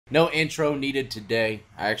No intro needed today.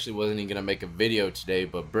 I actually wasn't even gonna make a video today,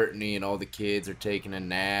 but Brittany and all the kids are taking a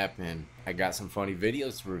nap and I got some funny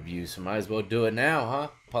videos to review, so might as well do it now, huh?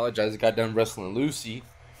 Apologize, I got done wrestling Lucy.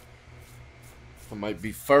 I might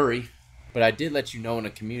be furry. But I did let you know in a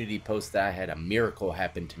community post that I had a miracle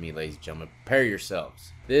happen to me, ladies and gentlemen. Prepare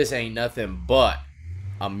yourselves. This ain't nothing but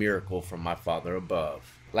a miracle from my Father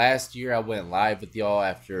above. Last year, I went live with y'all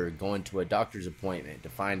after going to a doctor's appointment to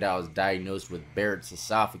find out I was diagnosed with Barrett's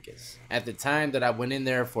esophagus. At the time that I went in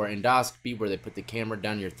there for endoscopy, where they put the camera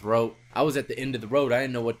down your throat, I was at the end of the road. I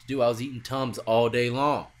didn't know what to do. I was eating Tums all day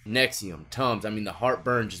long. Nexium, Tums, the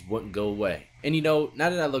heartburn just wouldn't go away. And you know, now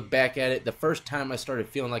that I look back at it, the first time I started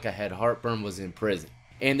feeling like I had heartburn was in prison.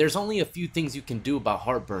 And there's only a few things you can do about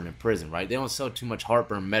heartburn in prison, right? They don't sell too much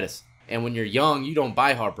heartburn medicine. And when you're young, you don't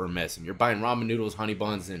buy heartburn medicine. You're buying ramen noodles, honey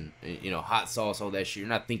buns, and hot sauce, all that shit. You're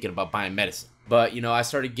not thinking about buying medicine. But, I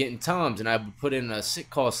started getting Tums, and I would put in a sick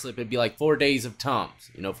call slip. It'd be like 4 days of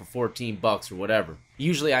Tums, for $14 or whatever.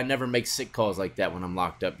 Usually, I never make sick calls like that when I'm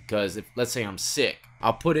locked up because if, let's say I'm sick,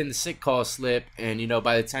 I'll put in the sick call slip, and,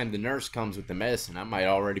 by the time the nurse comes with the medicine, I might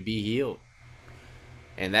already be healed.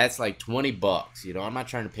 And that's like $20, I'm not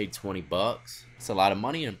trying to pay $20. It's a lot of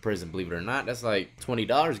money in prison, believe it or not. That's like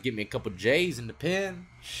 $20, get me a couple J's in the pen.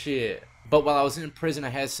 Shit. But while I was in prison, I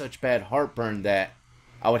had such bad heartburn that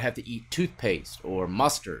I would have to eat toothpaste or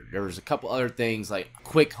mustard. There was a couple other things like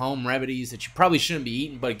quick home remedies that you probably shouldn't be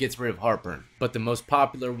eating, but it gets rid of heartburn. But the most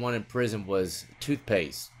popular one in prison was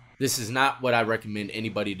toothpaste. This is not what I recommend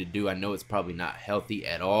anybody to do. I know it's probably not healthy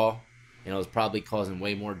at all. It's probably causing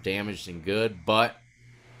way more damage than good, but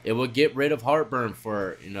it will get rid of heartburn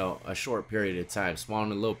for, a short period of time.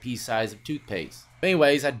 Swallowing a little pea size of toothpaste. But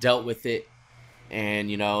anyways, I dealt with it. And,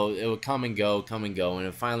 it would come and go. And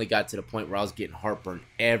it finally got to the point where I was getting heartburn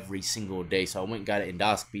every single day. So I went and got an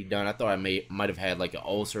endoscopy done. I thought I might have had like an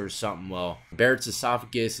ulcer or something. Well, Barrett's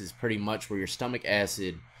esophagus is pretty much where your stomach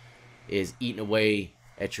acid is eating away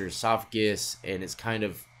at your esophagus. And it's kind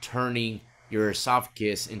of turning your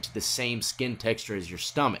esophagus into the same skin texture as your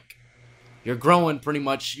stomach. You're growing pretty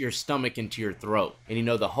much your stomach into your throat. And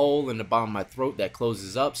the hole in the bottom of my throat that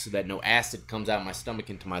closes up so that no acid comes out of my stomach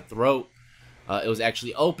into my throat, it was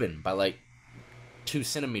actually open by like 2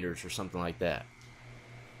 centimeters or something like that.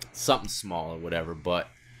 Something small or whatever, but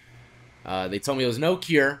they told me it was no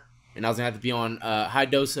cure, and I was going to have to be on a high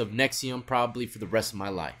dose of Nexium probably for the rest of my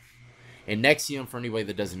life. And Nexium, for anybody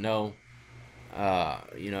that doesn't know,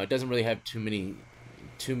 it doesn't really have too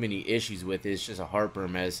many issues with it. It's just a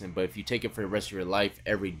heartburn medicine, but if you take it for the rest of your life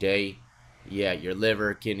every day, yeah, your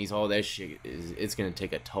liver, kidneys, all that shit, it's going to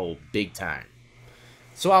take a toll big time.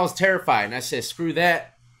 So I was terrified, and I said, screw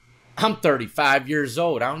that. I'm 35 years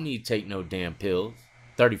old. I don't need to take no damn pills.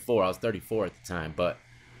 34. I was 34 at the time, but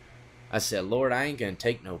I said, Lord, I ain't going to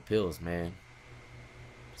take no pills, man.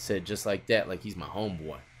 I said just like that, like he's my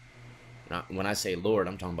homeboy. When I say Lord,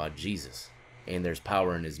 I'm talking about Jesus. And there's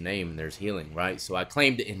power in his name, and there's healing, right? So I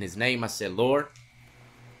claimed it in his name. I said, Lord,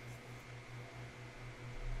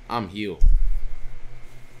 I'm healed.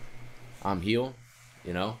 I'm healed,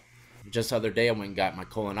 Just the other day, I went and got my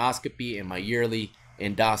colonoscopy and my yearly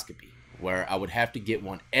endoscopy, where I would have to get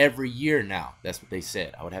one every year now. That's what they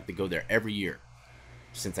said. I would have to go there every year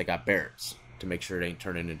since I got Barrett's to make sure it ain't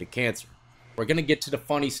turning into cancer. We're going to get to the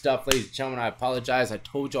funny stuff, ladies and gentlemen. I apologize. I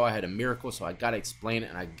told y'all I had a miracle, so I got to explain it,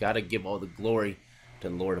 and I got to give all the glory to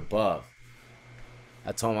the Lord above.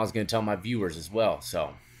 I told him I was going to tell my viewers as well.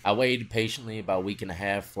 So I waited patiently about a week and a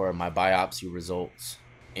half for my biopsy results.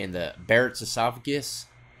 And the Barrett's esophagus,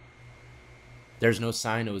 there's no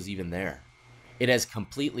sign it was even there. It has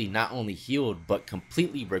completely not only healed, but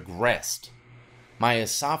completely regressed. My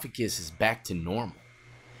esophagus is back to normal.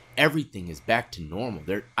 Everything is back to normal.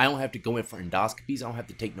 I don't have to go in for endoscopies. I don't have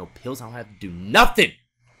to take no pills. I don't have to do nothing.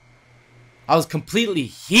 I was completely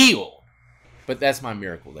healed. But that's my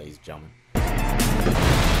miracle, ladies and gentlemen. Put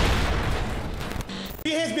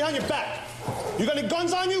your hands behind your back. You got any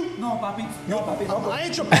guns on you? No, Papi. No, Papi. No, I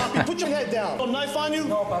ain't your Papi. Put your head down. No knife on you?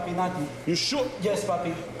 No, Papi, nothing. You sure? Yes,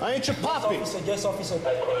 Papi. I ain't your Papi. Yes, officer. Yes, officer.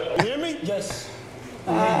 You hear me? Yes.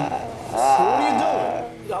 So what are you doing?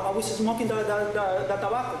 I was smoking the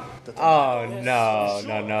tobacco. Oh, no,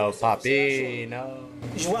 Papi, no.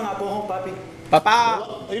 You wanna go home, Papi?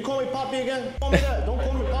 Papa! Are you calling me Papi again? Call me that. Don't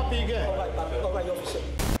call me Papi again. All right, Papi. All right, officer.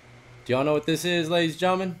 Do y'all know what this is, ladies and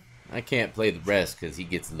gentlemen? I can't play the rest because he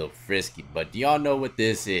gets a little frisky, but do y'all know what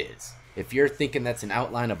this is? If you're thinking that's an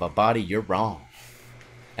outline of a body, you're wrong.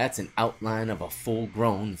 That's an outline of a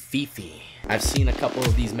full-grown Fifi. I've seen a couple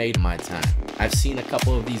of these made in my time.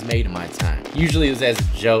 Usually it was as a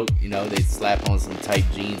joke, you know, they'd slap on some tight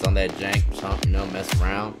jeans on that jank or something, you know, mess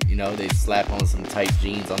around. You know, they'd slap on some tight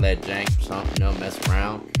jeans on that jank or something, you know, mess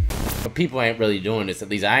around. But people ain't really doing this, at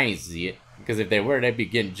least I ain't see it. Because if they were, they'd be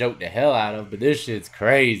getting joked the hell out of. But this shit's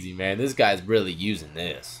crazy, man. This guy's really using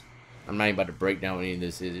this. I'm not even about to break down what any of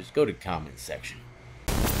this is. Just go to the comment section.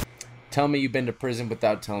 Tell me you've been to prison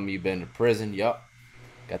without telling me you've been to prison. Yup.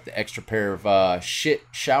 Got the extra pair of shit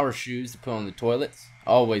shower shoes to put on the toilets.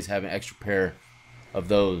 Always have an extra pair of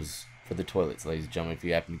those for the toilets, ladies and gentlemen, if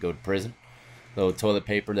you happen to go to prison. Little toilet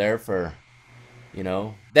paper there for, you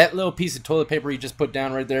know, that little piece of toilet paper you just put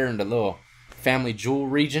down right there in the little family jewel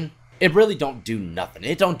region. It really don't do nothing.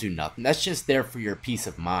 It don't do nothing. That's just there for your peace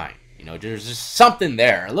of mind. You know, there's just something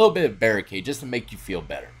there. A little bit of barricade just to make you feel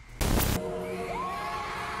better.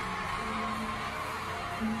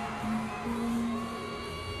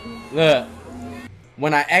 Look,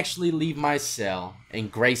 when I actually leave my cell and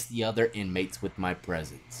grace the other inmates with my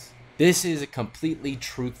presence. This is a completely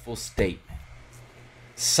truthful statement.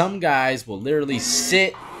 Some guys will literally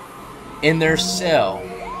sit in their cell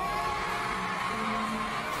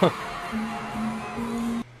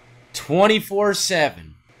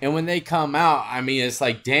 24/7. And when they come out, I mean, it's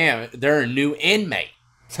like, damn, they're a new inmate.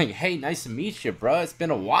 It's like, hey, nice to meet you, bro. It's been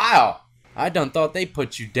a while. I done thought they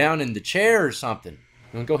put you down in the chair or something.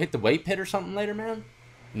 You wanna go hit the weight pit or something later, man?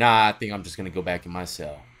 Nah, I think I'm just gonna go back in my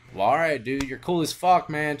cell. Well, alright, dude. You're cool as fuck,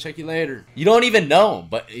 man. Check you later. You don't even know him,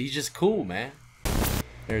 but he's just cool, man.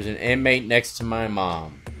 There's an inmate next to my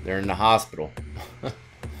mom. They're in the hospital.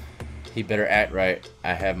 He better act right.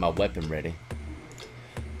 I have my weapon ready.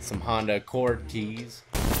 Some Honda Accord keys.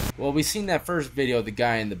 Well, we seen that first video of the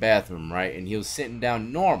guy in the bathroom, right? And he was sitting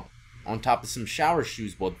down normal on top of some shower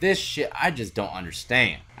shoes. Well, this shit, I just don't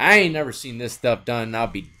understand. I ain't never seen this stuff done, and I'll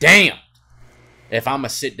be damned if I'ma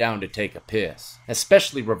sit down to take a piss.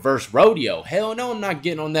 Especially reverse rodeo. Hell no, I'm not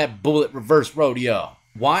getting on that bullet reverse rodeo.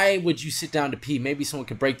 Why would you sit down to pee? Maybe someone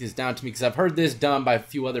could break this down to me, because I've heard this done by a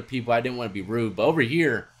few other people. I didn't want to be rude, but over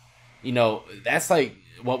here, you know, that's like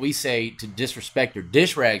what we say to disrespect or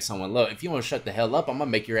dish rag someone. Look, if you want to shut the hell up, I'm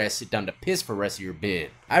gonna make your ass sit down to piss for the rest of your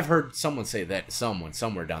bid. I've heard someone say that to someone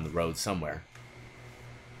somewhere down the road somewhere.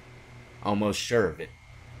 Almost sure of it.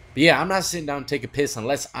 But yeah, I'm not sitting down to take a piss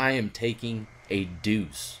unless I am taking a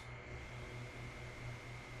deuce.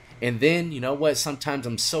 And then, you know what? Sometimes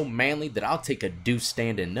I'm so manly that I'll take a deuce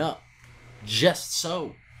standing up. Just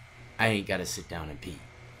so I ain't gotta sit down and pee.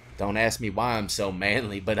 Don't ask me why I'm so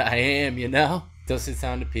manly, but I am, you know? Still sits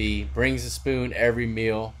down to pee, brings a spoon every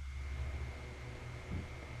meal,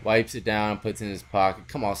 wipes it down, puts it in his pocket.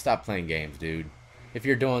 Come on, stop playing games, dude. If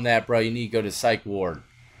you're doing that, bro, you need to go to psych ward.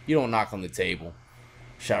 You don't knock on the table.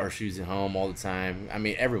 Shower shoes at home all the time. I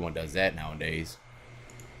mean, everyone does that nowadays.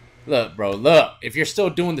 Look, bro, look. If you're still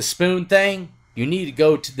doing the spoon thing, you need to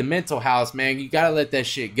go to the mental house, man. You gotta let that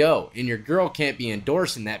shit go. And your girl can't be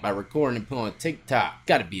endorsing that by recording and putting on TikTok.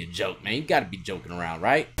 Gotta be a joke, man. You gotta be joking around,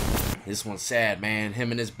 right? This one's sad, man. Him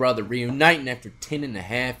and his brother reuniting after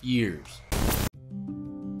 10.5 years.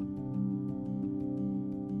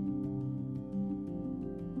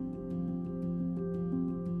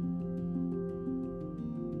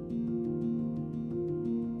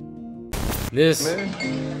 This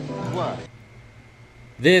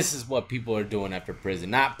is what people are doing after prison.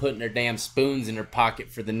 Not putting their damn spoons in their pocket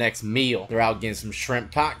for the next meal. They're out getting some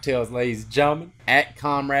shrimp cocktails, ladies and gentlemen. At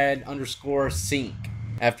 @comrade_sink.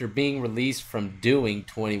 After being released from doing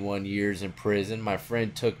 21 years in prison, my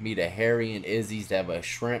friend took me to Harry and Izzy's to have a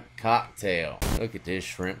shrimp cocktail. Look at this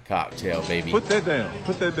shrimp cocktail, baby. Put that down.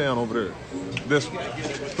 Put that down over there. This one.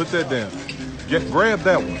 Put that down. Grab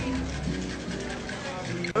that one.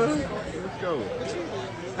 Let's go.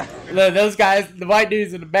 Look, those guys, the white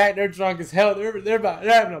dudes in the back, they're drunk as hell. They're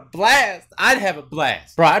having a blast. I'd have a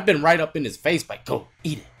blast. Bro, I've been right up in his face like, go,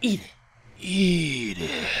 eat it, eat it, eat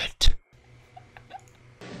it.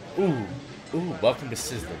 Ooh, ooh, welcome to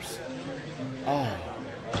Sizzlers. Oh.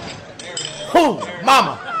 Ooh,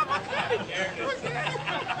 mama.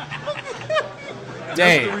 That's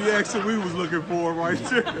Damn. the reaction we was looking for right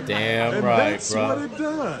there. Damn and right, that's bro. That's what it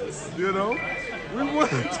does, you know? We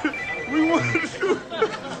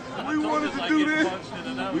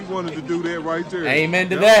wanted to do that right there. Amen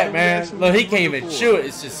to that, man. Look, he can't even chew it.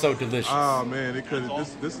 It's just so delicious. Oh, man,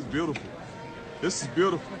 this is beautiful. This is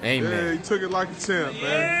beautiful. Amen. Yeah, he took it like a champ,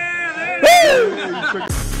 man. Woo! Yeah, he took it